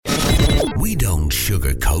We don't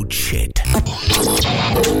sugarcoat shit.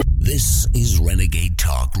 This is Renegade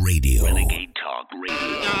Talk Radio. Renegade Talk Radio.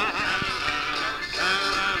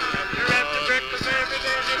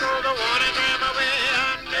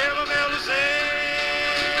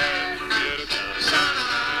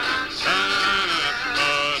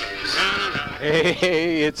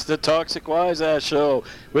 Hey, it's the Toxic Wise Ass Show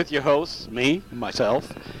with your hosts, me,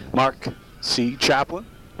 myself, Mark C. Chaplin,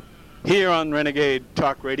 here on Renegade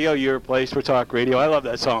Talk Radio, your place for talk radio. I love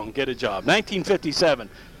that song, Get a Job. 1957,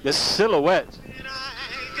 The Silhouettes.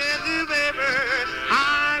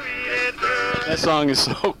 That song is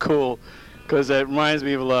so cool because it reminds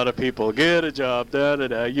me of a lot of people. Get a job,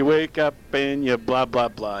 da-da-da. You wake up and you blah, blah,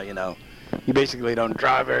 blah, you know. You basically don't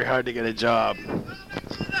try very hard to get a job.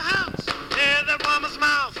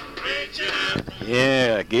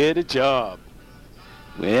 Yeah, get a job.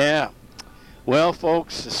 Yeah. Well,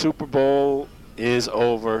 folks, the Super Bowl is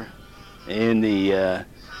over. And the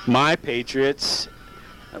my Patriots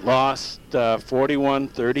lost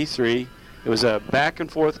 41-33. It was a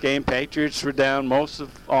back-and-forth game. Patriots were down most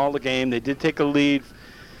of all the game. They did take a lead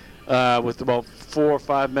with about 4 or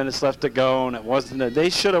 5 minutes left to go, and it wasn't.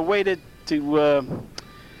 They should have waited to.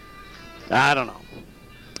 I don't know.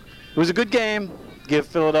 It was a good game. Give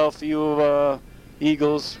Philadelphia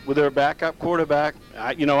Eagles with their backup quarterback.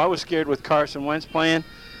 I was scared with Carson Wentz playing,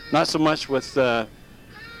 not so much with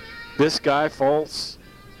this guy Foles,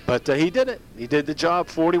 but he did it. He did the job.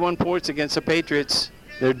 41 points against the Patriots.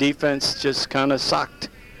 Their defense just kind of sucked,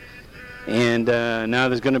 and now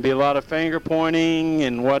there's going to be a lot of finger pointing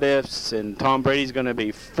and what ifs. And Tom Brady's going to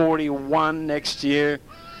be 41 next year.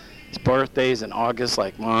 His birthday's in August,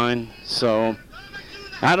 like mine. So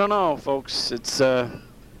I don't know, folks.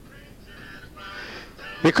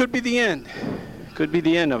 It could be the end. Could be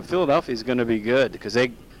the end of Philadelphia's going to be good because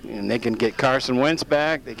they can get Carson Wentz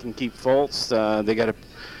back. They can keep Fultz. They got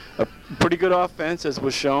a pretty good offense, as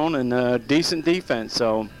was shown, and a decent defense.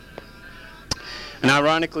 So, and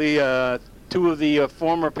ironically, two of the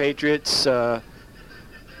former Patriots, I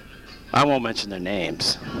won't mention their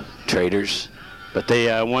names, traitors, but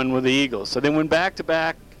they won with the Eagles. So they went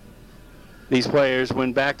back-to-back. These players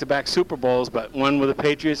win back-to-back Super Bowls, but one with the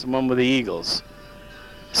Patriots and one with the Eagles.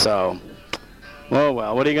 So, well,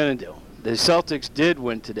 what are you going to do? The Celtics did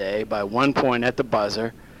win today by 1 point at the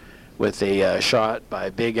buzzer with a shot by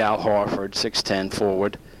Big Al Horford, 6'10"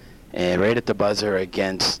 forward, and right at the buzzer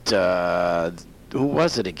against, who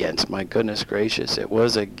was it against? My goodness gracious. It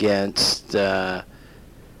was against Portland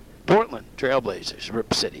Trailblazers,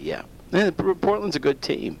 Rip City, yeah. And Portland's a good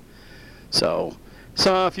team. So,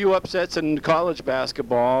 saw a few upsets in college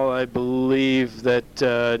basketball. I believe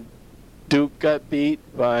that Duke got beat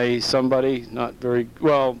by somebody, not very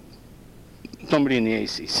well, somebody in the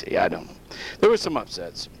ACC. I don't know. There were some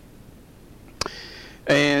upsets.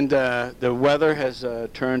 And the weather has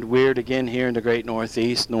turned weird again here in the great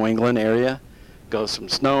Northeast, New England area. Goes from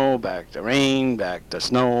snow, back to rain, back to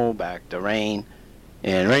snow, back to rain.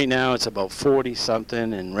 And right now it's about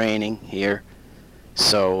 40-something and raining here.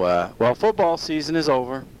 So, football season is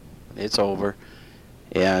over. It's over.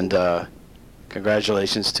 And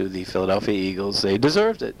congratulations to the Philadelphia Eagles. They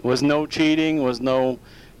deserved it. Was no cheating, was no,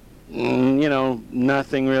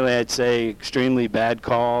 nothing really, I'd say, extremely bad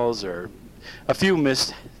calls or a few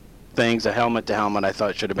missed things, a helmet to helmet I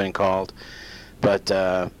thought should have been called. But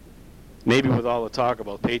maybe with all the talk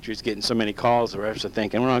about Patriots getting so many calls, the refs are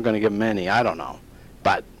thinking, we're not going to give them any. I don't know.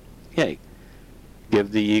 But, hey,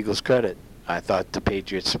 give the Eagles credit. I thought the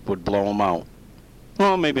Patriots would blow them out.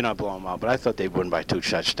 Well, maybe not blow them out, but I thought they'd win by 2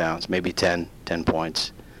 touchdowns, maybe 10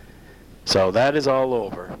 points. So that is all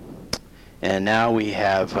over. And now we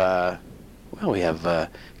have,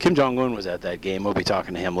 Kim Jong-un was at that game. We'll be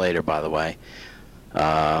talking to him later, by the way.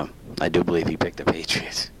 I do believe he picked the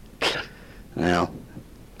Patriots. Well,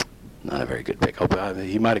 not a very good pick.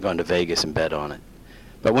 He might have gone to Vegas and bet on it.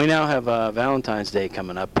 But we now have Valentine's Day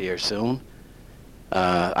coming up here soon.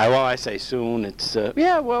 I say soon. It's,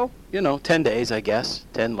 10 days, I guess.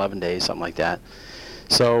 10, 11 days, something like that.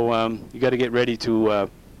 So you got to get ready to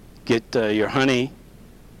get your honey,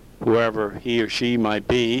 whoever he or she might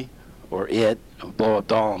be, or it, a blow-up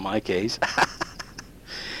doll in my case.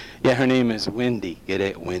 Yeah, her name is Wendy. Get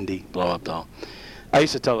it? Wendy, blow-up doll. I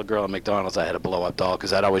used to tell the girl at McDonald's I had a blow-up doll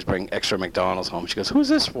because I'd always bring extra McDonald's home. She goes, who's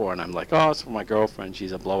this for? And I'm like, oh, it's for my girlfriend.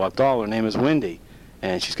 She's a blow-up doll. Her name is Wendy.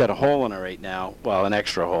 And she's got a hole in her right now, well, an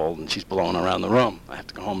extra hole, and she's blowing around the room. I have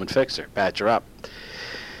to go home and fix her, patch her up.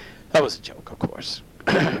 That was a joke, of course.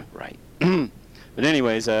 Right. But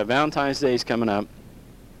anyways, Valentine's Day is coming up.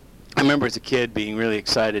 I remember as a kid being really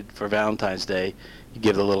excited for Valentine's Day. You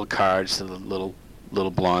give the little cards to the little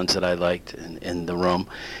little blondes that I liked in the room.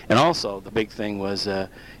 And also, the big thing was,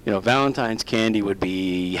 Valentine's candy would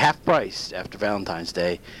be half price after Valentine's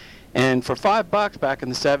Day. And for $5 back in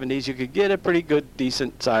the 70s, you could get a pretty good,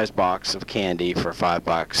 decent-sized box of candy for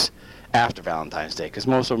 $5 after Valentine's Day, because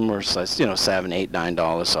most of them were, $7, $8,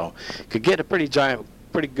 $9. So you could get a pretty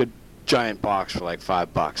good giant box for like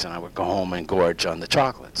 $5, and I would go home and gorge on the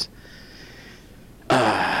chocolates.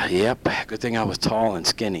 Yep, good thing I was tall and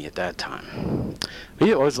skinny at that time.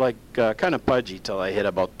 It was like kind of pudgy till I hit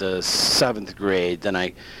about the 7th grade. Then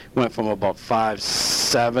I went from about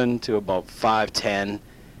 5'7" to about 5'10",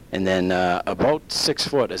 and then about 6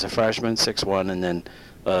 foot as a freshman, 6'1", and then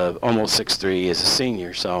almost 6'3" as a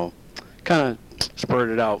senior. So kind of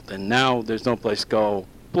spurted out, and now there's no place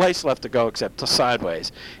left to go except to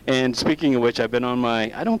Sideways. And speaking of which, I've been on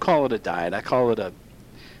I don't call it a diet, I call it a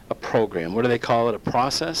program. What do they call it? A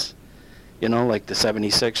process? Like the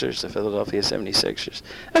 76ers, the Philadelphia 76ers.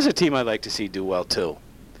 That's a team I'd like to see do well, too.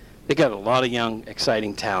 They got a lot of young,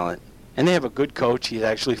 exciting talent. And they have a good coach. He's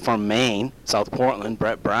actually from Maine, South Portland,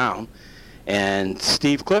 Brett Brown. And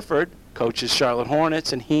Steve Clifford coaches Charlotte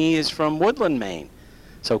Hornets, and he is from Woodland, Maine.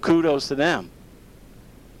 So kudos to them.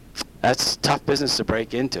 That's tough business to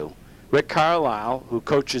break into. Rick Carlisle, who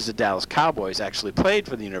coaches the Dallas Cowboys, actually played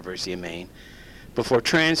for the University of Maine before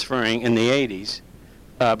transferring in the 80s,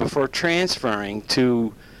 before transferring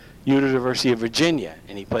to University of Virginia.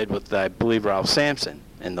 And he played with, I believe, Ralph Sampson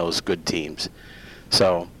and those good teams.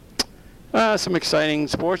 So some exciting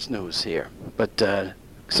sports news here, but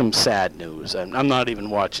some sad news. I'm not even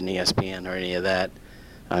watching ESPN or any of that.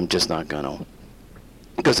 I'm just not going to,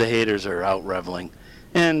 because the haters are out reveling.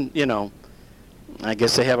 And, I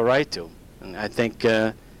guess they have a right to. And I think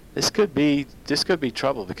this could be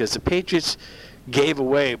trouble, because the Patriots gave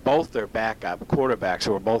away both their backup quarterbacks,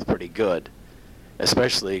 who were both pretty good,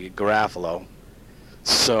 especially Garafolo.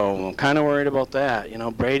 So I'm kind of worried about that.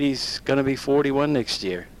 Brady's going to be 41 next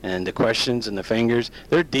year, and the questions and the fingers,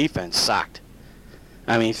 their defense sucked.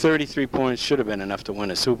 33 points should have been enough to win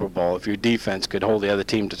a Super Bowl if your defense could hold the other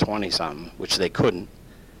team to 20-something, which they couldn't.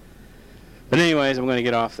 But anyways, I'm going to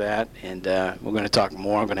get off that, and we're going to talk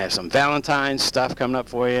more. I'm going to have some Valentine's stuff coming up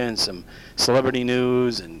for you, and some celebrity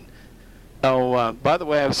news. And by the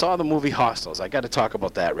way, I saw the movie Hostels. I got to talk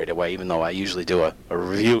about that right away, even though I usually do a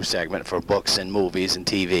review segment for books and movies and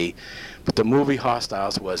TV. But the movie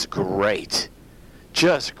Hostels was great,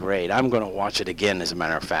 just great. I'm going to watch it again, as a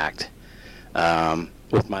matter of fact,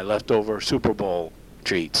 with my leftover Super Bowl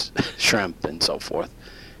treats, shrimp and so forth.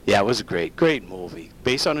 Yeah, it was a great movie.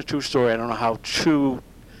 Based on a true story. I don't know how true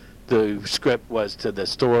the script was to the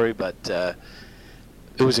story, but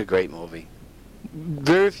it was a great movie.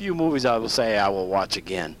 Very few movies I will say I will watch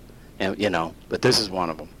again, and but this is one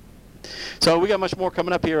of them. So we got much more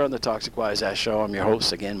coming up here on the Toxic Wise Ass Show. I'm your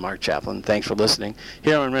host again, Mark Chaplin. Thanks for listening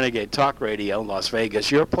here on Renegade Talk Radio, Las Vegas,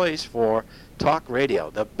 your place for talk radio,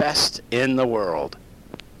 the best in the world.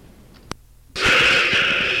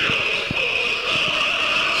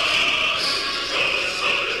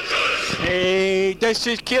 Hey, this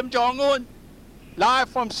is Kim Jong-un, live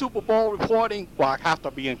from Super Bowl reporting. Well, I have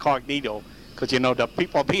to be incognito, because, the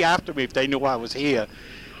people be after me if they knew I was here.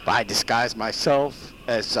 But I disguised myself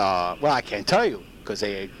as, I can't tell you, because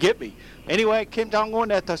they get me. Anyway, Kim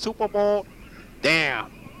Jong-un at the Super Bowl.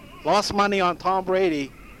 Damn. Lost money on Tom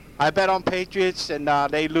Brady. I bet on Patriots, and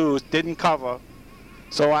they lose, didn't cover.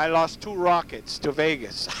 So I lost 2 rockets to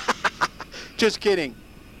Vegas. Just kidding.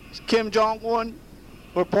 Kim Jong-un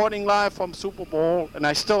reporting live from Super Bowl, and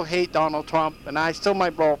I still hate Donald Trump, and I still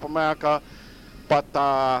might blow up America, but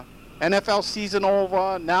NFL season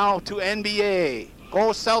over, now to NBA. Go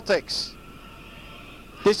Celtics.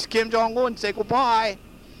 This is Kim Jong-un. Say goodbye.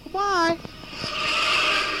 Goodbye.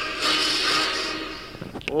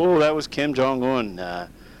 Oh, that was Kim Jong-un,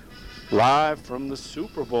 live from the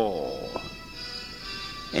Super Bowl.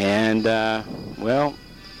 And,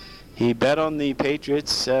 he bet on the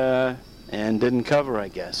Patriots, and didn't cover, I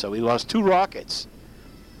guess. So he lost 2 rockets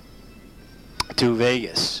to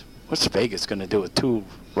Vegas. What's Vegas going to do with 2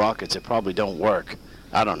 rockets that probably don't work?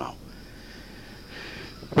 I don't know.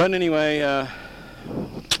 But anyway,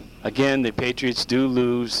 again, the Patriots do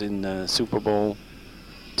lose in the Super Bowl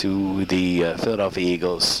to the Philadelphia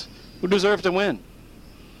Eagles, who deserve to win.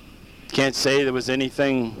 Can't say there was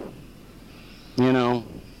anything,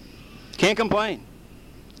 can't complain,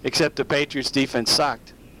 except the Patriots' defense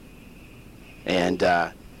sucked. And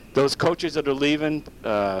those coaches that are leaving,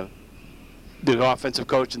 the offensive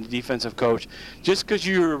coach and the defensive coach, just because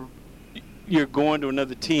you're going to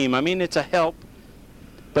another team, it's a help.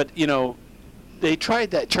 But, they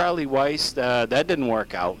tried that Charlie Weiss. That didn't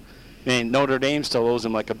work out. And Notre Dame still owes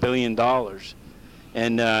him like $1 billion.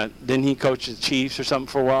 And didn't he coach the Chiefs or something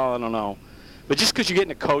for a while? I don't know. But just because you're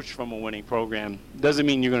getting a coach from a winning program doesn't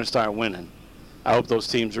mean you're going to start winning. I hope those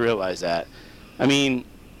teams realize that. I mean,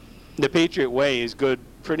 the Patriot way is good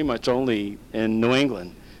pretty much only in New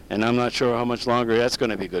England. And I'm not sure how much longer that's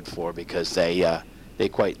going to be good for, because they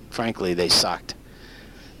quite frankly, they sucked.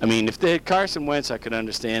 I mean, if they had Carson Wentz, I could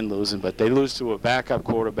understand losing, but they lose to a backup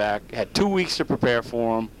quarterback, had 2 weeks to prepare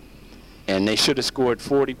for him, and they should have scored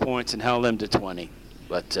 40 points and held them to 20.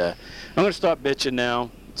 But I'm going to stop bitching now.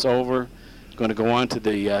 It's over. I'm going to go on to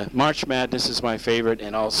the March Madness is my favorite,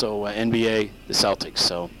 and also NBA, the Celtics.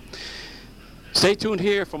 So stay tuned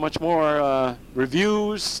here for much more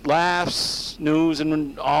reviews, laughs, news,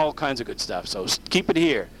 and all kinds of good stuff. So keep it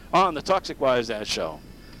here on the Toxic Wives Dad Show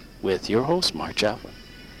with your host, Mark Chaplin.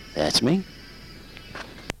 That's me.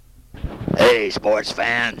 Hey, sports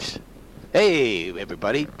fans. Hey,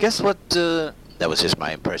 everybody. Guess what? That was just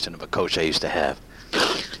my impression of a coach I used to have.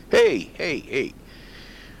 Hey.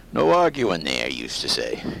 No arguing there, I used to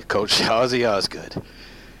say. Coach Ozzie Osgood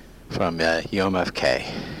from UMFK,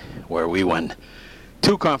 where we won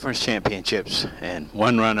 2 conference championships and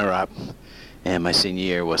 1 runner-up. And my senior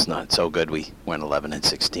year was not so good. We went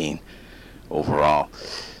 11-16 overall.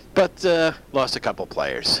 But lost a couple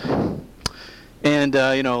players. And,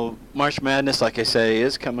 March Madness, like I say,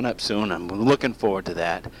 is coming up soon. I'm looking forward to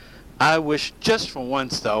that. I wish just for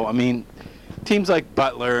once, though, I mean, teams like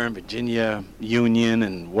Butler and Virginia Union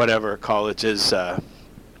and whatever colleges,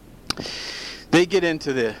 they get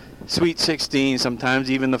into the Sweet 16,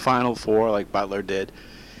 sometimes even the Final Four, like Butler did.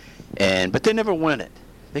 But they never win it.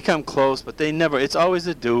 They come close, but they never. It's always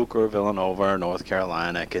a Duke or Villanova or North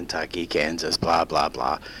Carolina, Kentucky, Kansas, blah, blah,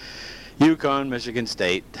 blah. UConn, Michigan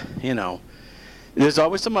State, There's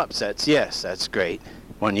always some upsets. Yes, that's great.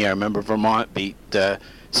 One year I remember Vermont beat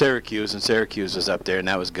Syracuse, and Syracuse was up there, and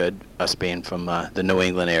that was good, us being from the New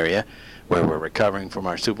England area, where we're recovering from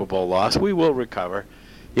our Super Bowl loss. We will recover.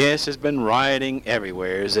 Yes, there's been rioting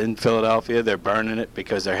everywhere. In Philadelphia, they're burning it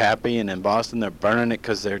because they're happy, and in Boston, they're burning it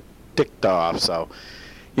because they're ticked off. So,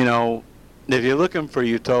 if you're looking for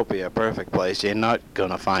utopia, a perfect place, you're not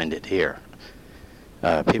going to find it here.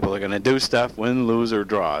 People are going to do stuff, win, lose, or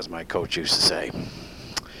draw, as my coach used to say.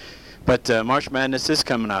 But March Madness is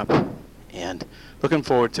coming up, and looking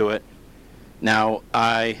forward to it. Now,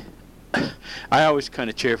 I always kind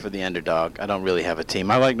of cheer for the underdog. I don't really have a team.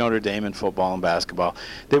 I like Notre Dame in football and basketball.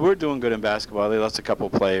 They were doing good in basketball. They lost a couple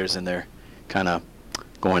players, and they're kind of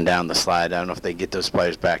going down the slide. I don't know if they get those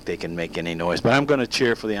players back, they can make any noise. But I'm going to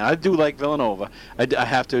cheer for I do like Villanova. I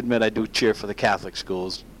have to admit I do cheer for the Catholic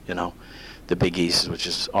schools, the Big East, which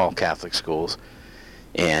is all Catholic schools.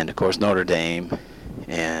 And, of course, Notre Dame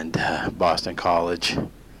and Boston College.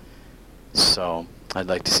 So I'd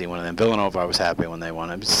like to see one of them. Villanova, I was happy when they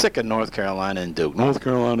won. I'm sick of North Carolina and Duke. North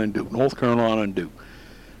Carolina and Duke.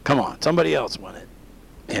 Come on, somebody else won it.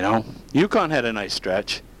 UConn had a nice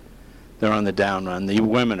stretch. They're on the down run. The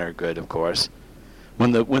women are good, of course.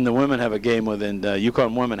 When the women have a game within,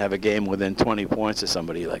 UConn women have a game within 20 points of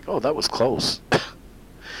somebody, like, oh, that was close.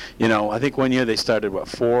 I think one year they started,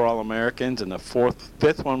 4 All-Americans, and the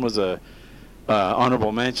 5th one was a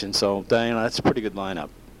honorable mention. So, that's a pretty good lineup,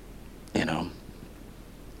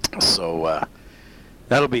 So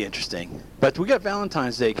that'll be interesting. But we got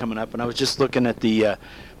Valentine's Day coming up, and I was just looking at the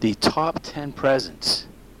top 10 presents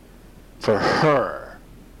for her.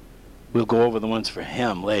 We'll go over the ones for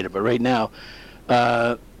him later, but right now,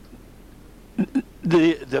 the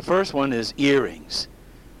first one is earrings.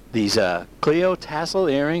 These Cleo tassel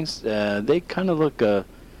earrings, they kind of look a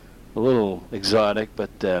little exotic, but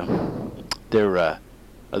they're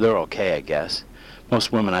okay, I guess.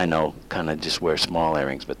 Most women I know kind of just wear small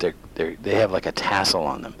earrings, but they have like a tassel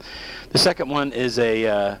on them. The second one is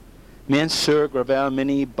a Monsieur Gravel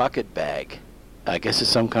mini bucket bag. I guess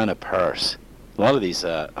it's some kind of purse. A lot of these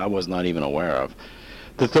I was not even aware of.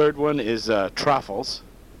 The third one is truffles.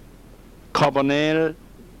 Carbonate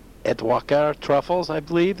et Walker truffles, I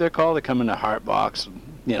believe they're called. They come in a heart box,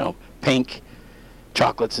 pink,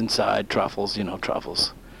 chocolates inside, truffles,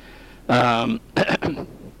 truffles. The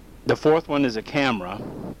fourth one is a camera,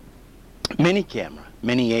 mini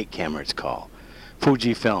 8 camera it's called.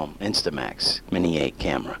 Fujifilm Instamax mini 8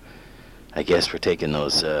 camera. I guess for taking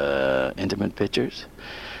those intimate pictures.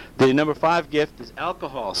 The number 5 gift is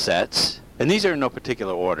alcohol sets, and these are in no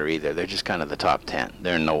particular order either. They're just kind of the top 10.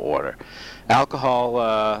 They're in no order.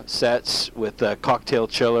 Alcohol sets with cocktail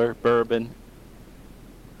chiller, bourbon.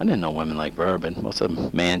 I didn't know women like bourbon. Most of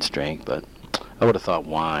them man's drink, but I would have thought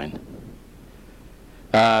wine.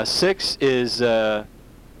 6 is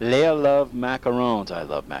Leah loved macarons. I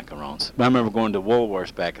love macarons. I remember going to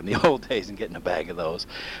Woolworths back in the old days and getting a bag of those.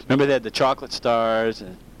 Remember they had the chocolate stars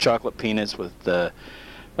and chocolate peanuts with the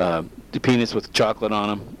peanuts with chocolate on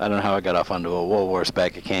them. I don't know how I got off onto a Woolworths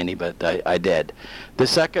bag of candy, but I did. The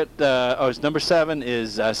second, it's number 7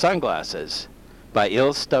 is Sunglasses by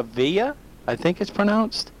Il Stavia, I think it's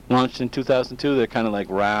pronounced. Launched in 2002. They're kind of like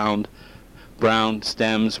round, brown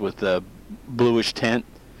stems with a bluish tint.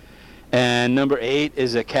 And number 8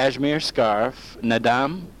 is a cashmere scarf,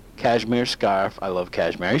 Nadam cashmere scarf. I love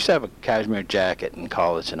cashmere. I used to have a cashmere jacket in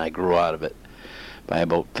college, and I grew out of it by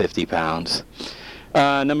about 50 pounds.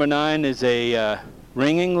 Number 9 is a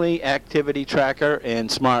Ringingly activity tracker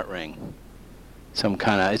and smart ring.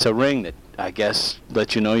 It's a ring that I guess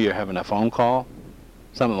lets you know you're having a phone call,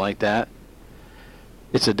 something like that.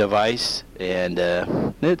 It's a device, and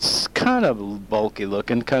it's kind of bulky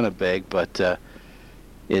looking, kind of big, but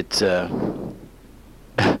it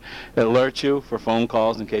alerts you for phone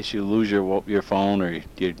calls in case you lose your phone or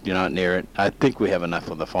you're not near it. I think we have enough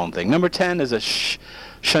on the phone thing. Number 10 is a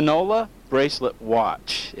Shanola bracelet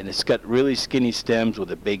watch, and it's got really skinny stems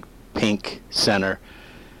with a big pink center.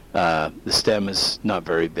 The stem is not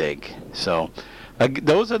very big. So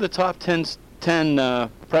those are the top 10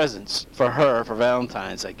 presents for her for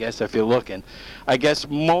Valentine's, I guess, if you're looking. I guess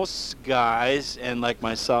most guys, and like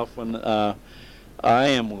myself, when I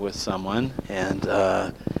am with someone, and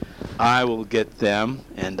I will get them,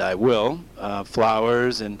 and I will,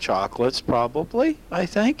 flowers and chocolates probably, I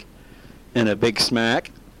think, and a big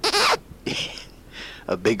smack.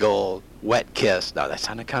 A big old wet kiss. Now, that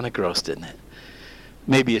sounded kind of gross, didn't it?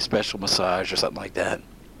 Maybe a special massage or something like that.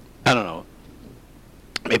 I don't know.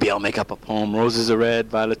 Maybe I'll make up a poem. Roses are red,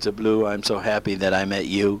 violets are blue. I'm so happy that I met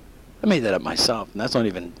you. I made that up myself, and that's not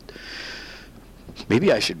even...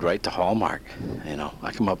 Maybe I should write to Hallmark.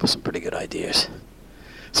 I come up with some pretty good ideas.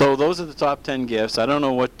 So those are the top 10 gifts. I don't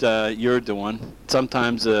know what you're doing.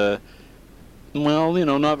 Sometimes,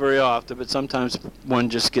 not very often, but sometimes one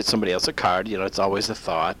just gets somebody else a card. It's always a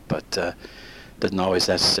thought, but doesn't always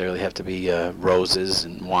necessarily have to be roses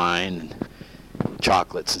and wine and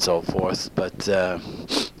chocolates and so forth. But,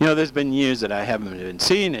 there's been years that I haven't been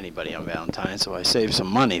seeing anybody on Valentine's, so I saved some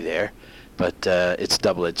money there. But it's a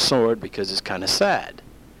double-edged sword because it's kind of sad.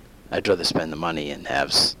 I'd rather spend the money and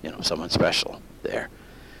have, someone special there.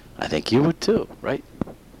 I think you would too, right?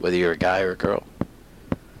 Whether you're a guy or a girl.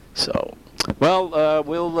 So, we'll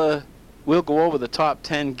go over the top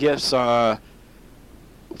 10 gifts for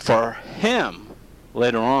him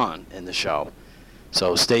later on in the show.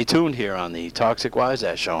 So stay tuned here on the Toxic Wise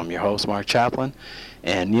Ass Show. I'm your host, Mark Chaplin.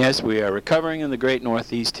 And yes, we are recovering in the Great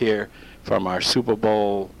Northeast here from our Super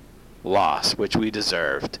Bowl loss, which we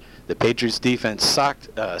deserved. The Patriots defense sucked.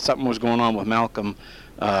 Something was going on with Malcolm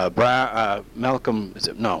Butler.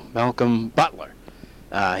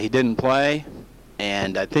 He didn't play,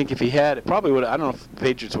 and I think if he had, it probably would. I don't know if the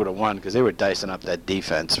Patriots would have won because they were dicing up that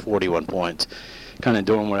defense, 41 points, kind of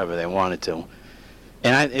doing whatever they wanted to.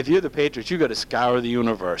 And if you're the Patriots, you got to scour the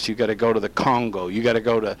universe. You got to go to the Congo. You got to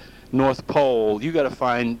go to North Pole. You got to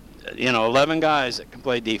find 11 guys that can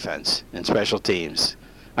play defense and special teams.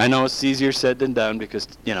 I know it's easier said than done because,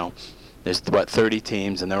 there's, 30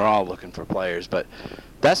 teams, and they're all looking for players. But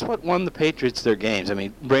that's what won the Patriots their games. I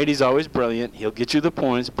mean, Brady's always brilliant. He'll get you the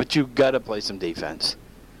points, but you got to play some defense.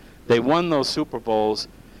 They won those Super Bowls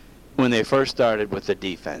when they first started with the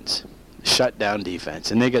defense, shut-down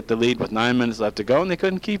defense. And they got the lead with 9 minutes left to go, and they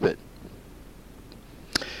couldn't keep it.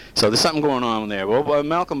 So there's something going on there. Well,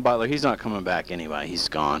 Malcolm Butler, he's not coming back anyway. He's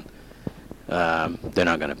gone. They're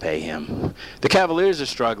not going to pay him. The Cavaliers are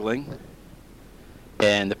struggling,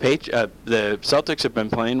 and the Celtics have been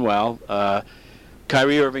playing well.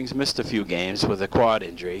 Kyrie Irving's missed a few games with a quad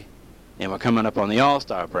injury, and we're coming up on the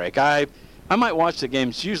All-Star break. I might watch the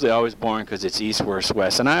games. It's usually always boring because it's East versus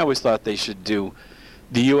West, and I always thought they should do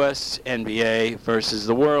the U.S. NBA versus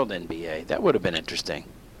the World NBA. That would have been interesting.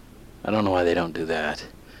 I don't know why they don't do that.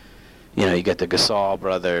 You get the Gasol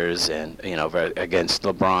brothers and, against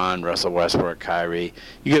LeBron, Russell Westbrook, Kyrie.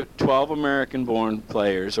 You get 12 American-born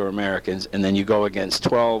players or Americans, and then you go against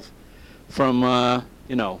 12 from,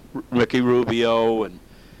 Ricky Rubio and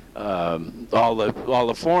all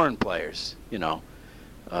the foreign players,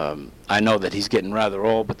 I know that he's getting rather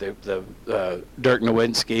old, but the Dirk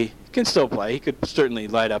Nowitzki can still play. He could certainly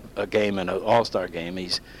light up a game in an All-Star game.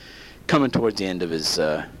 He's coming towards the end of his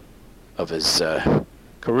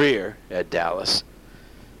career at Dallas,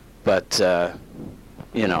 but I'll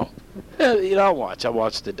watch. I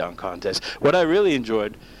watched the dunk contest. What I really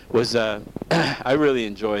enjoyed was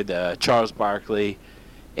Charles Barkley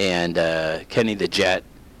and Kenny the Jet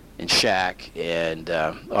and Shaq and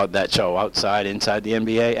that show outside, inside the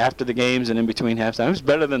NBA, after the games and in between halftime. It was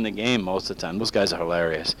better than the game most of the time. Those guys are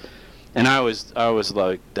hilarious. And I was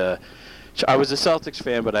like, I was a Celtics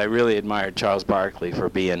fan, but I really admired Charles Barkley for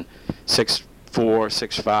being 6'4",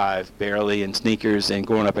 6'5", barely in sneakers, and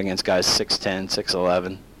going up against guys 6'10",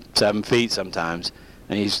 6'11", 7 feet sometimes.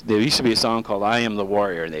 And there used to be a song called "I Am the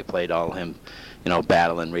Warrior," and they played all him,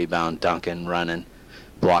 battling, rebound, dunking, running,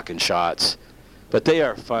 blocking shots. But they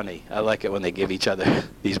are funny. I like it when they give each other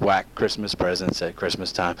these whack Christmas presents at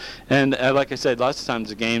Christmas time. And like I said, lots of times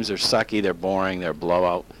the games are sucky, they're boring, they're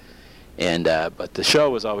blowout. And but the show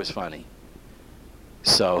was always funny.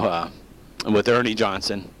 So with Ernie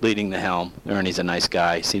Johnson leading the helm, Ernie's a nice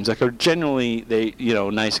guy. Seems like a genuinely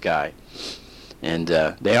nice guy. And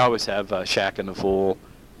they always have Shaq and the Fool,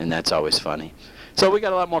 and that's always funny. So we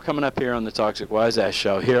got a lot more coming up here on the Toxic Wise Ass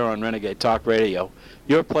Show here on Renegade Talk Radio,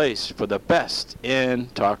 your place for the best in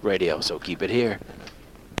talk radio. So keep it here.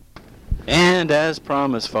 And as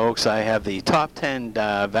promised, folks, I have the top 10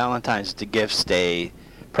 Valentine's Gifts Day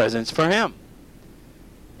presents for him.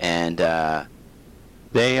 And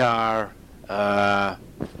they are an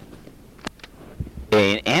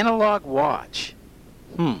analog watch.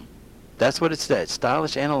 That's what it said.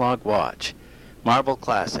 Stylish analog watch. Marble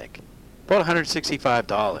Classic. About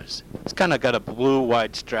 $165. It's kind of got a blue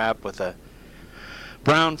wide strap with a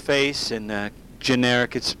brown face and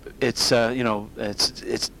generic. It's not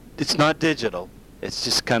digital. It's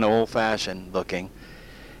just kind of old-fashioned looking.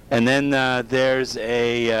 And then there's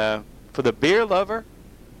a for the beer lover,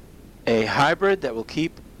 a hybrid that will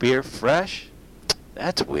keep beer fresh.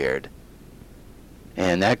 That's weird.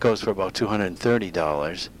 And that goes for about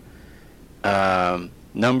 $230.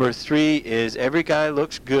 Number 3 is Every Guy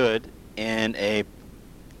Looks Good in a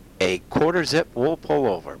quarter zip wool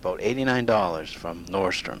pullover, about $89 from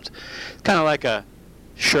Nordstrom's. It's kind of like a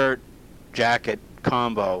shirt jacket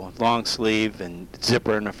combo, long sleeve and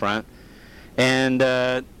zipper in the front. And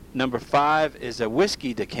number 5 is a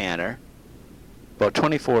whiskey decanter, about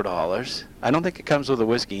 $24. I don't think it comes with a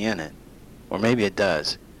whiskey in it, or maybe it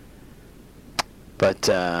does. But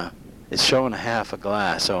it's showing a half a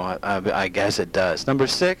glass, so I guess it does. Number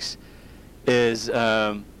 6 is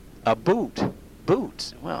a boot.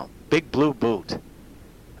 Boots. Well, big blue boot.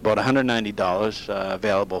 About $190,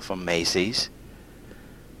 available from Macy's.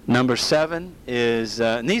 Number 7 is,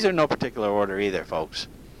 and these are no particular order either, folks,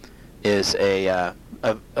 is a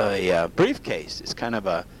briefcase. It's kind of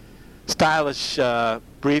a stylish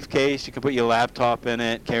briefcase. You can put your laptop in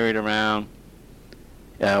it, carry it around.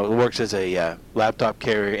 It works as a laptop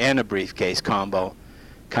carrier and a briefcase combo.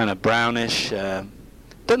 Kind of brownish.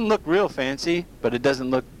 Doesn't look real fancy, but it doesn't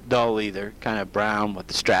look dull either. Kind of brown with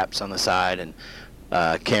the straps on the side and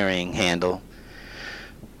carrying handle.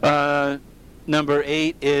 Number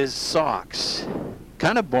 8 is socks.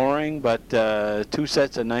 Kind of boring, but 2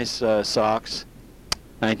 sets of nice socks.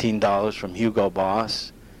 $19 from Hugo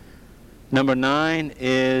Boss. Number 9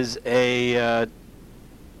 is a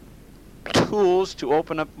tools to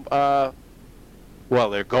open up,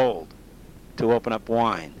 they're gold, to open up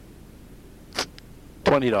wine.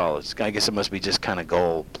 $20. I guess it must be just kind of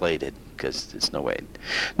gold plated, because there's no way.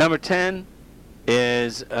 Number 10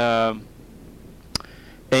 is a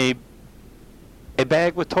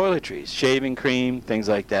bag with toiletries, shaving cream, things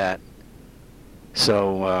like that.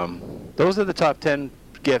 So those are the top 10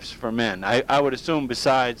 gifts for men. I would assume,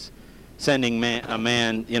 besides sending a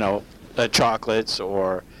man, chocolates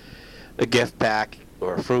or a gift pack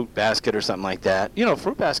or a fruit basket or something like that.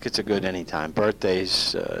 Fruit baskets are good anytime.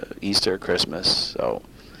 Birthdays, Easter, Christmas. So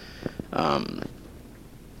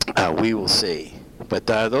we will see. But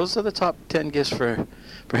those are the top 10 gifts for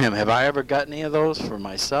him. Have I ever got any of those for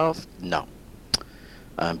myself? No.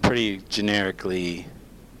 I'm pretty generically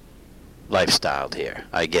lifestyled here.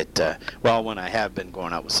 I get, when I have been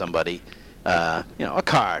going out with somebody, a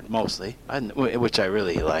card mostly, which I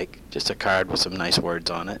really like. Just a card with some nice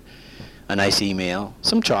words on it. A nice email,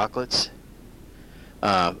 some chocolates.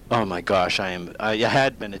 Oh my gosh, I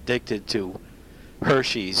had been addicted to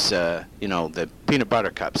Hershey's, the peanut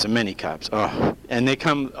butter cups, the mini cups. Oh, and they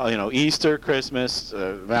come, Easter, Christmas,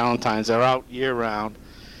 Valentine's, they're out year round.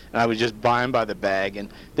 And I would just buy them by the bag, and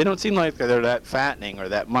they don't seem like they're that fattening or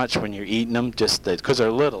that much when you're eating them, just because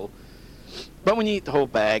they're little. But when you eat the whole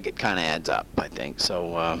bag, it kind of adds up, I think.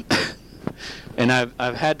 So, and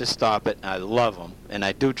I've had to stop it. I love them, and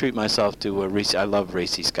I do treat myself to Reese. I love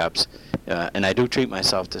Reese's cups, and I do treat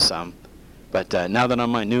myself to some. But now that I'm on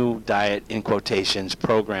my new diet, in quotations,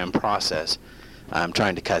 program process, I'm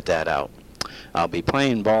trying to cut that out. I'll be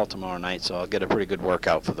playing ball tomorrow night, so I'll get a pretty good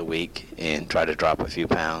workout for the week and try to drop a few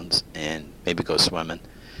pounds and maybe go swimming.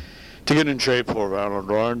 to get in shape for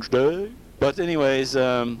Valentine's Day. But anyways,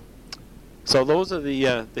 so those are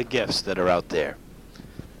the gifts that are out there.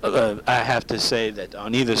 I have to say that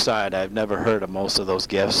on either side, I've never heard of most of those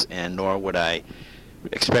gifts, and nor would I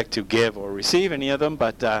expect to give or receive any of them.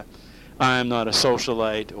 But I'm not a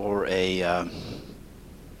socialite or a,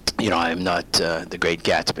 I'm not the Great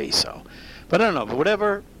Gatsby. So, but I don't know. But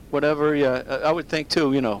whatever. I would think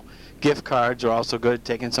too. Gift cards are also good.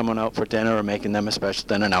 Taking someone out for dinner or making them a special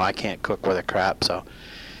dinner. Now I can't cook with a crap, so.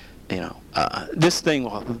 This thing,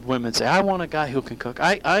 women say, I want a guy who can cook.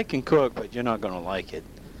 I can cook, but you're not going to like it.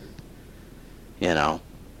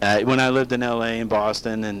 When I lived in L.A. and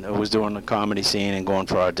Boston and I was doing the comedy scene and going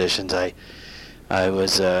for auditions,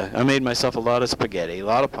 I made myself a lot of spaghetti, a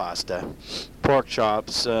lot of pasta, pork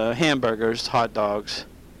chops, hamburgers, hot dogs,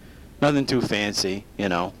 nothing too fancy,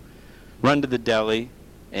 Run to the deli,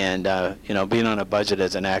 and, being on a budget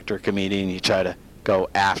as an actor, comedian, you try to go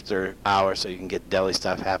after hours so you can get deli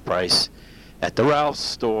stuff half price at the Ralph's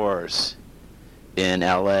stores in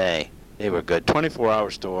L.A. They were good,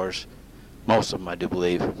 24-hour stores, most of them I do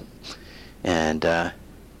believe, and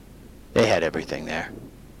they had everything there,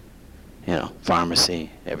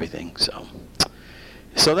 pharmacy, everything.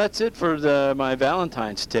 So that's it for my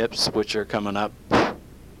Valentine's tips, which are coming up.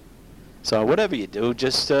 So whatever you do,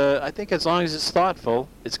 just I think as long as it's thoughtful,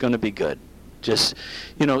 it's going to be good. Just,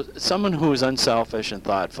 someone who is unselfish and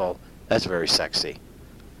thoughtful, that's very sexy.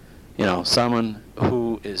 Someone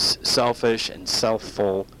who is selfish and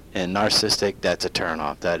self-full and narcissistic, that's a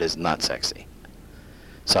turn-off. That is not sexy.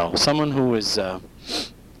 So someone who is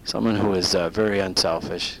very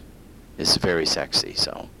unselfish is very sexy.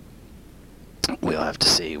 So we'll have to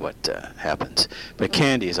see what happens. But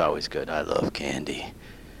candy is always good. I love candy.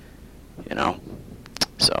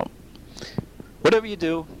 So. Whatever you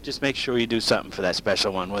do, just make sure you do something for that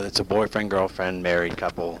special one, whether it's a boyfriend, girlfriend, married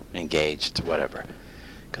couple, engaged, whatever.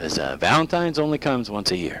 Because Valentine's only comes once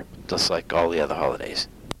a year, just like all the other holidays.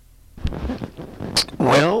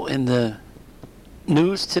 Well, in the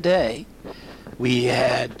news today, we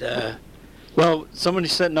had, somebody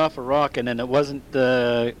setting off a rocket, and it wasn't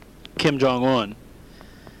Kim Jong-un,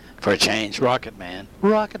 for a change, Rocket Man.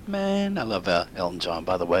 Rocket Man. I love Elton John,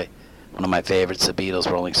 by the way. One of my favorites, the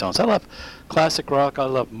Beatles, Rolling Stones. I love classic rock. I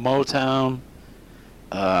love Motown.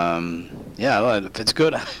 If it's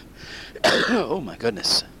good. Oh, my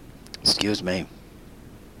goodness. Excuse me.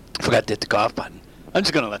 Forgot to hit the cough button. I'm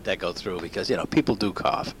just going to let that go through because, people do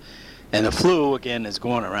cough. And the flu, again, is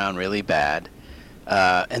going around really bad.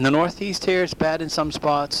 In the Northeast here, it's bad in some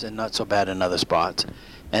spots and not so bad in other spots.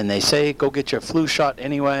 And they say go get your flu shot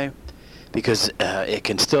anyway, because it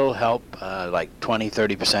can still help like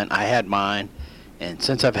 20-30%. I had mine, and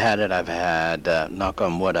since I've had it, I've had, knock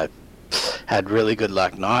on wood, I've had really good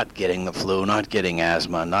luck not getting the flu, not getting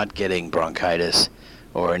asthma, not getting bronchitis,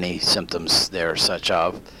 or any symptoms there such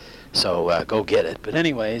of. So go get it. But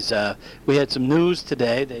anyways, we had some news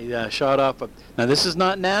today. They shot off, now this is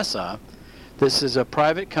not NASA. This is a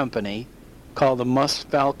private company called the Musk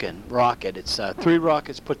Falcon rocket. It's 3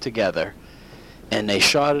 rockets put together. And they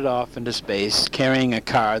shot it off into space, carrying a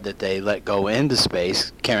car that they let go into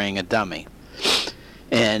space, carrying a dummy.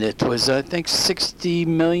 And it was, I think, $60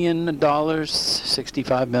 million,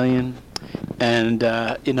 $65 million. And,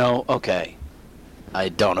 okay, I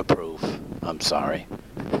don't approve. I'm sorry.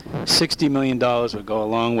 $60 million would go a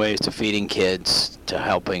long ways to feeding kids, to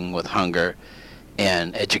helping with hunger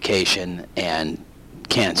and education and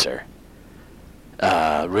cancer.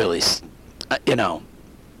 Really,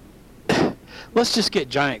 let's just get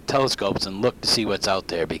giant telescopes and look to see what's out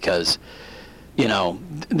there, because,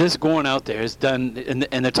 this going out there is done,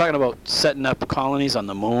 and they're talking about setting up colonies on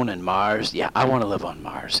the moon and Mars. Yeah, I want to live on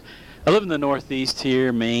Mars. I live in the Northeast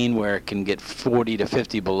here, Maine, where it can get 40 to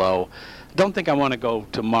 50 below. I don't think I want to go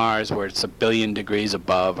to Mars where it's 1 billion degrees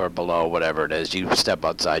above or below, whatever it is. You step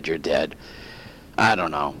outside, you're dead. I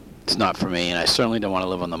don't know. It's not for me, and I certainly don't want to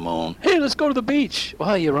live on the moon. Hey, let's go to the beach.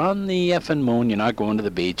 Well, you're on the effing moon. You're not going to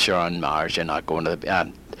the beach. You're on Mars. You're not going to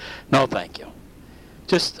the... no, thank you.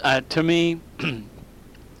 Just, to me,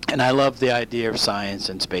 and I love the idea of science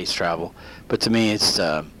and space travel, but to me it's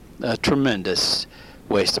a tremendous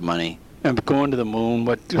waste of money. And going to the moon,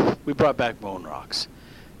 we brought back moon rocks.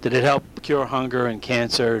 Did it help cure hunger and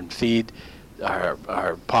cancer and feed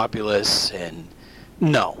our populace? And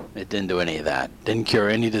no, it didn't do any of that. Didn't cure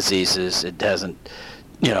any diseases. It hasn't,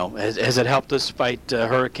 has it helped us fight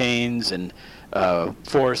hurricanes and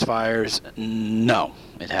forest fires? No,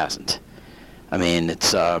 it hasn't. I mean,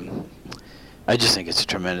 it's, I just think it's a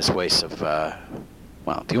tremendous waste of,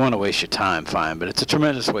 if you want to waste your time, fine, but it's a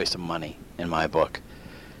tremendous waste of money in my book.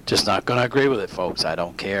 Just not going to agree with it, folks. I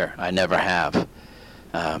don't care. I never have.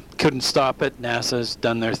 Couldn't stop it. NASA's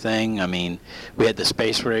done their thing. I mean, we had the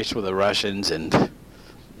space race with the Russians, and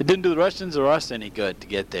it didn't do the Russians or us any good to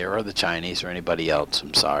get there, or the Chinese or anybody else.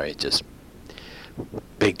 I'm sorry. Just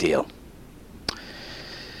big deal.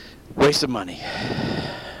 Waste of money.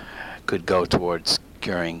 Could go towards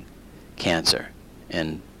curing cancer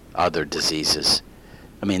and other diseases.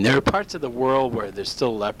 I mean, there are parts of the world where there's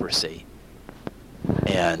still leprosy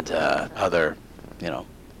and other,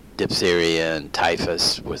 diphtheria and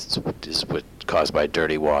typhus, which is caused by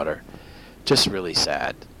dirty water. Just really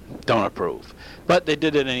sad. Don't approve. But they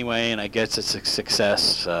did it anyway, and I guess it's a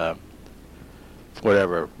success for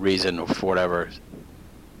whatever reason, or for whatever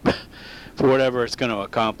it's going to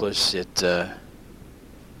accomplish.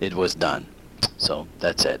 It was done. So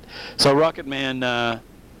that's it. So Rocket Man,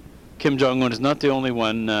 Kim Jong-un is not the only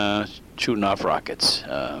one shooting off rockets.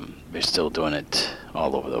 They're still doing it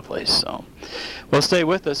all over the place. So, well, stay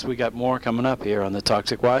with us. We got more coming up here on the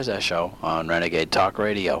Toxic Wise Ass Show on Renegade Talk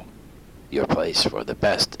Radio, your place for the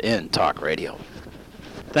best in talk radio.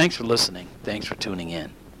 Thanks for listening. Thanks for tuning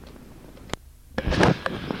in.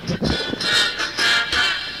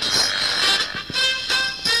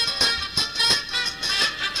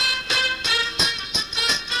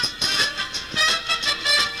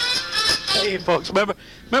 Hey, folks, remember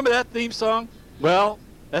that theme song? Well,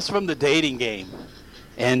 that's from the Dating Game.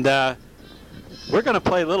 And we're going to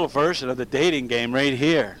play a little version of the Dating Game right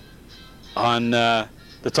here on the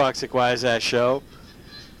Toxic Wise Ass Show.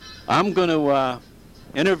 I'm going to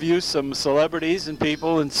interview some celebrities and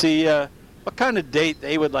people and see what kind of date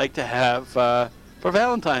they would like to have for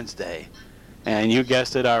Valentine's Day. And you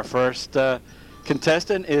guessed it, our first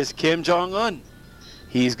contestant is Kim Jong-un.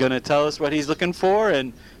 He's going to tell us what he's looking for,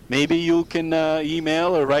 and maybe you can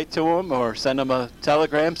email or write to him or send him a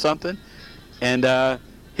telegram, something. And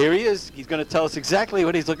here he is. He's going to tell us exactly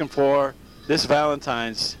what he's looking for this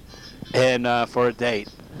Valentine's and for a date.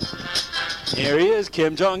 Here he is,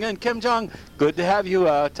 Kim Jong-un. Kim Jong, good to have you.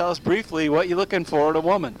 Tell us briefly what you're looking for in a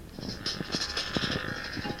woman.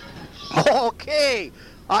 Okay.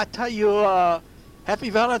 I tell you, happy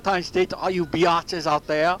Valentine's Day to all you biatches out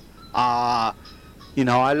there. I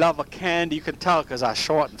love a candy. You can tell because I'm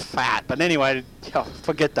short and fat. But anyway,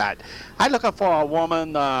 forget that. I'm looking for a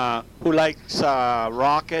woman who likes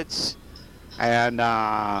rockets and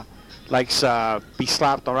likes be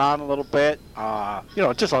slapped around a little bit.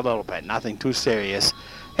 Just a little bit. Nothing too serious.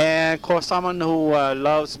 And, of course, someone who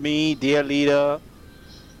loves me, dear leader,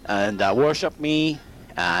 and worship me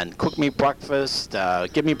and cook me breakfast,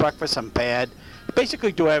 give me breakfast in bed.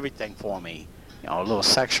 Basically do everything for me. A little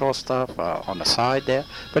sexual stuff on the side there.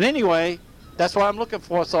 But anyway, that's what I'm looking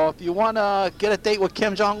for. So if you want to get a date with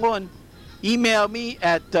Kim Jong-un, email me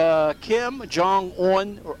at Kim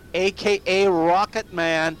Jong-un, a.k.a.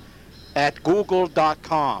 Rocketman, at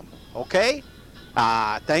google.com. Okay?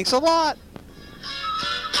 Thanks a lot.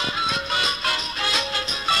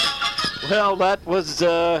 Well, that was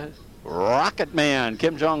Rocketman,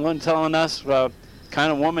 Kim Jong-un, telling us what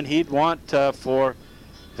kind of woman he'd want for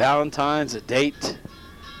Valentine's date.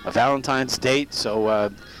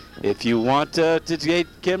 So if you want to date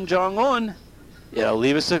Kim Jong-un,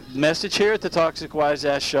 leave us a message here at the Toxic Wise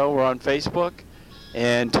Ass Show. We're on Facebook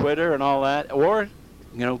and Twitter and all that, or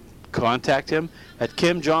contact him at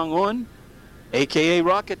Kim Jong-un, aka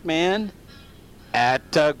Rocketman,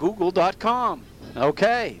 at google.com.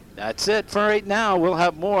 Okay, that's it for right now. We'll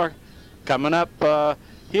have more coming up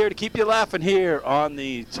here to keep you laughing here on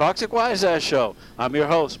the Toxic Wise Ass Show. I'm your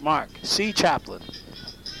host, Mark C. Chaplin,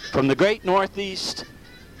 from the great Northeast,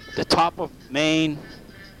 the top of Maine,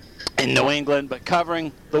 in New England, but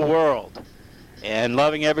covering the world and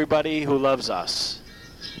loving everybody who loves us.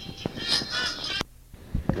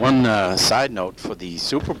 One side note for the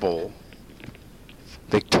Super Bowl,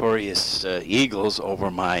 victorious Eagles over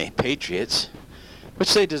my Patriots,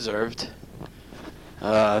 which they deserved.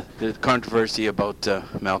 The controversy about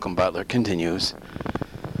Malcolm Butler continues.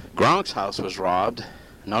 Gronk's house was robbed.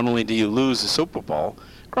 Not only do you lose the Super Bowl,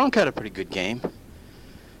 Gronk had a pretty good game.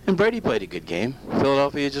 And Brady played a good game.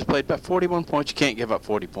 Philadelphia just played about 41 points. You can't give up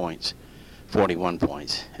 40 points, 41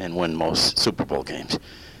 points, and win most Super Bowl games.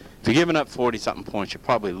 If you're giving up 40-something points, you're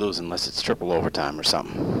probably losing unless it's triple overtime or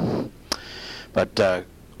something. But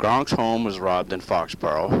Gronk's home was robbed in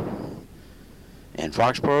Foxborough. And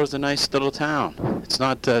Foxborough is a nice little town. It's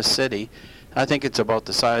not a city. I think it's about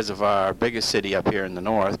the size of our biggest city up here in the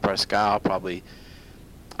north, Presque, probably,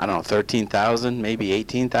 13,000, maybe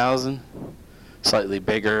 18,000. Slightly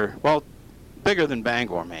bigger, bigger than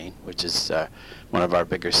Bangor, Maine, which is one of our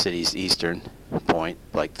bigger cities, Eastern Point,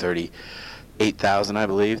 like 30 38,000, I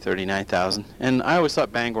believe, 39,000. And I always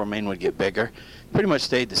thought Bangor, Maine would get bigger. Pretty much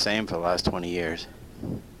stayed the same for the last 20 years.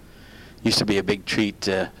 Used to be a big treat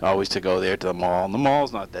always to go there to the mall. And the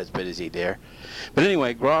mall's not that busy there. But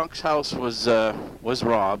anyway, Gronk's house was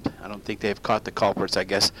robbed. I don't think they've caught the culprits. I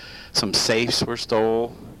guess some safes were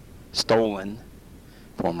stolen.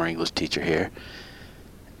 Former English teacher here.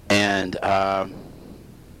 And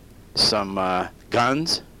some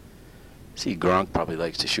guns. See, Gronk probably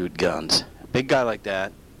likes to shoot guns. A big guy like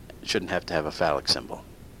that shouldn't have to have a phallic symbol.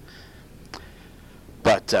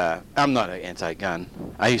 But I'm not an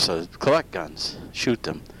anti-gun. I used to collect guns, shoot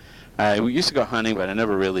them. We used to go hunting, but I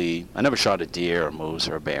never shot a deer or moose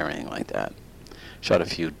or a bear or anything like that. Shot a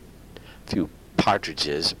few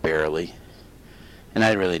partridges, barely. And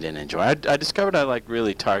I really didn't enjoy it. I discovered I like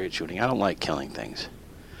really target shooting. I don't like killing things.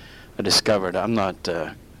 I discovered I'm not,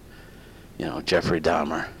 Jeffrey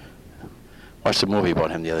Dahmer. Watched a movie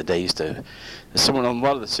about him the other day. A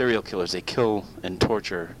lot of the serial killers, they kill and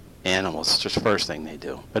torture animals. It's just the first thing they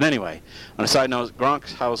do. But anyway, on a side note,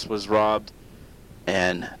 Gronk's house was robbed,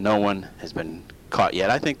 and no one has been caught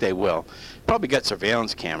yet. I think they will. Probably got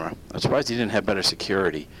surveillance camera. I'm surprised he didn't have better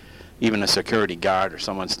security. Even a security guard or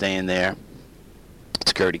someone staying there.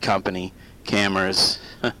 Security company, cameras,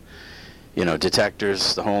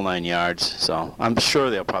 detectors, the whole 9 yards. So I'm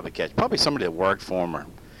sure they'll probably catch. Probably somebody that worked for him or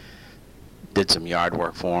did some yard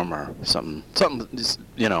work for him or something,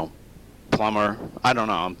 plumber. I don't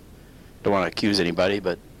know. Don't want to accuse anybody,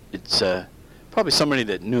 but it's probably somebody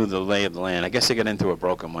that knew the lay of the land. I guess they got in through a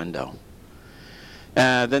broken window.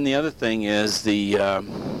 Then the other thing is the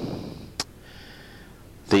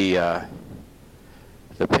Philly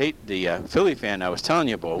fan I was telling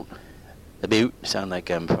you about. The Butte. Sound like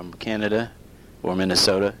I'm from Canada or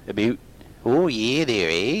Minnesota. The Butte. Oh yeah, there,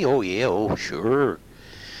 eh? Oh yeah, oh sure.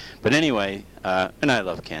 But anyway, and I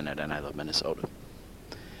love Canada and I love Minnesota.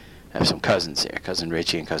 I have some cousins there, Cousin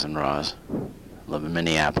Richie and Cousin Roz. I live in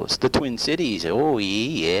Minneapolis. The Twin Cities. Oh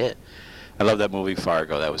yeah. I love that movie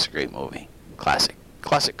Fargo. That was a great movie. Classic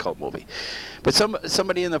cult movie. But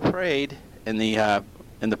somebody in the parade,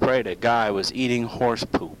 a guy was eating horse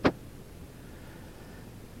poop.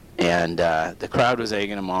 And the crowd was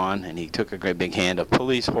egging him on, and he took a great big hand of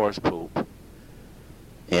police horse poop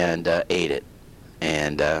and ate it.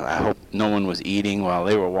 And I hope no one was eating while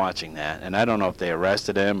they were watching that. And I don't know if they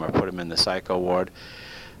arrested him or put him in the psycho ward.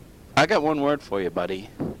 I got one word for you, buddy.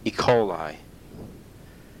 E. coli.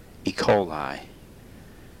 E. coli.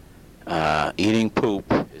 Eating poop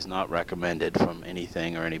is not recommended from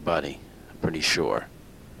anything or anybody. I'm pretty sure.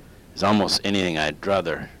 There's almost anything I'd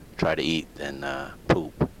rather try to eat than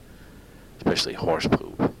poop, especially horse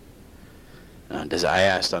poop. I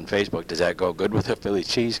asked on Facebook, does that go good with a Philly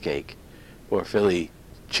cheesecake or Philly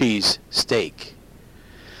cheese steak?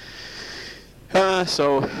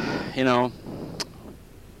 So,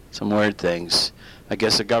 some weird things. I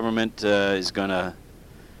guess the government the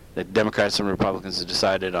Democrats and Republicans have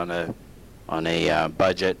decided on a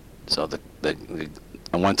budget, so and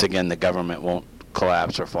once again the government won't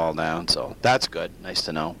collapse or fall down, so that's good. Nice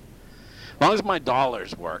to know. As long as my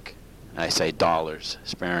dollars work, and I say dollars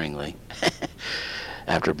sparingly,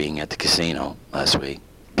 after being at the casino last week.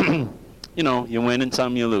 You win and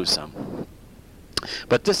some, you lose some.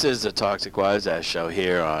 But this is the Toxic Wives Ass Show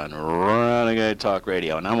here on Renegade Talk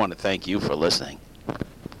Radio, and I want to thank you for listening.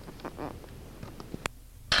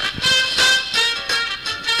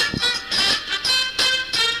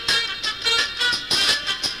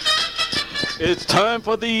 It's time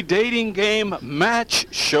for the Dating Game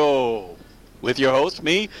Match Show with your host,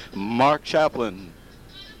 me, Mark Chaplin.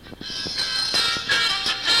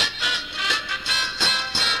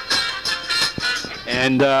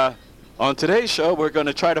 And on today's show, we're going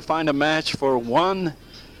to try to find a match for one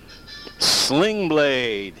Sling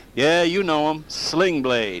Blade. Yeah, you know him, Sling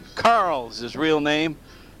Blade. Carl's his real name.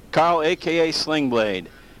 Carl, a.k.a. Sling Blade.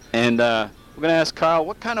 And we're going to ask Carl,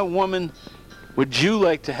 what kind of woman would you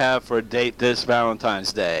like to have for a date this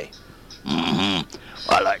Valentine's Day?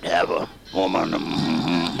 I'd like to have a woman.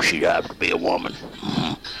 She'd have to be a woman.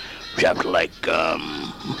 She'd have to like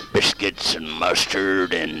biscuits and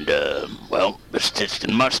mustard and, biscuits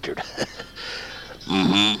and mustard.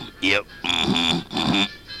 Yep.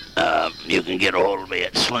 You can get a hold of me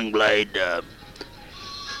at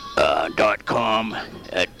slingblade.com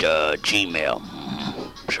at Gmail.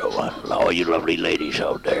 So all you lovely ladies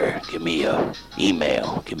out there, give me a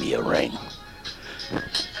email, give me a ring.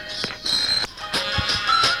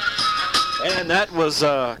 And that was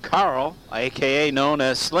Carl, a.k.a. known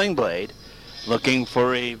as Sling Blade, looking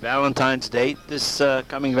for a Valentine's date this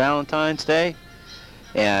coming Valentine's Day.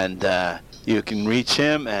 And You can reach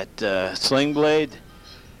him at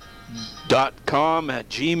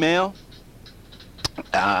slingblade.com@gmail,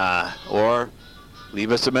 or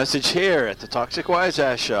leave us a message here at the Toxic Wise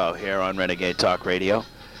Ass Show here on Renegade Talk Radio.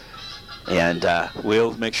 And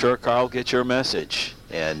we'll make sure Carl gets your message.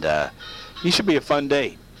 And he should be a fun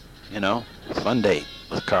date, you know, a fun date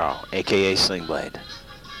with Carl, a.k.a. Slingblade.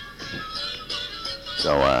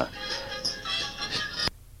 So,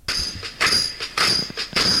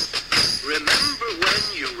 remember when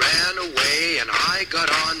you ran away and I got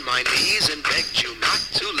on my knees and begged you not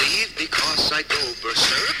to leave because I'd go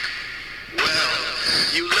berserk? Well,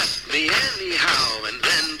 you left me anyhow, and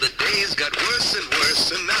then the days got worse and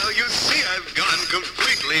worse, and now you see I've gone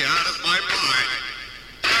completely out of my mind.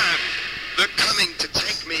 They're coming to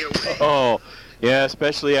take me away. oh, yeah,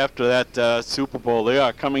 especially after that Super Bowl. They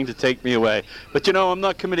are coming to take me away. But, you know, I'm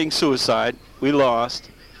not committing suicide. We lost.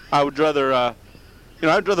 I would rather, I'd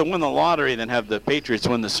rather win the lottery than have the Patriots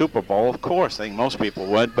win the Super Bowl. Of course, I think most people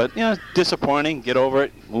would. But, you know, disappointing. Get over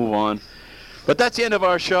it. Move on. But that's the end of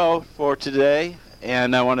our show for today.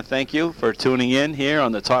 And I want to thank you for tuning in here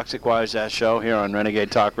on the Toxic Wise Ass Show here on Renegade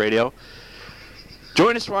Talk Radio.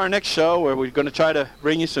 Join us for our next show where we're going to try to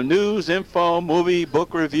bring you some news, info, movie,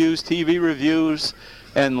 book reviews, TV reviews,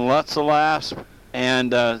 and lots of laughs,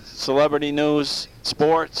 and celebrity news,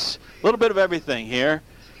 sports, a little bit of everything here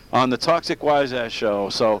on the Toxic Wise Ass Show.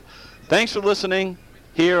 So thanks for listening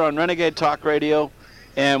here on Renegade Talk Radio,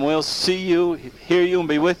 and we'll see you, hear you, and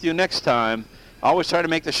be with you next time. Always try to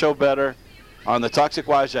make the show better on the Toxic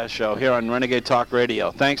Wise Ass Show here on Renegade Talk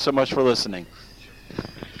Radio. Thanks so much for listening.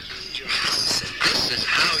 Your house, and this is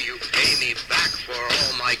how you pay me back for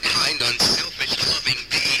all my kind, unselfish, loving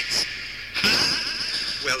deeds.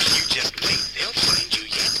 Well, you just wait. They'll find you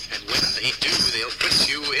yet, and when they do, they'll put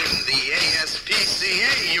you in the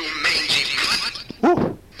ASPCA, you mangy mutt.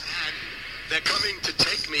 Woo. They're coming to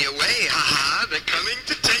take me away, ha-ha. They're coming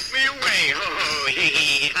to take me away, ho-ho,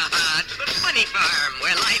 hee-hee, ha-ha. To the funny farm,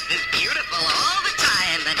 where life is beautiful all the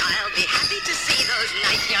time. And I'll be happy to see those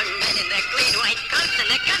nice young men in their clean white coats,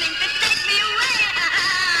 and they're coming to take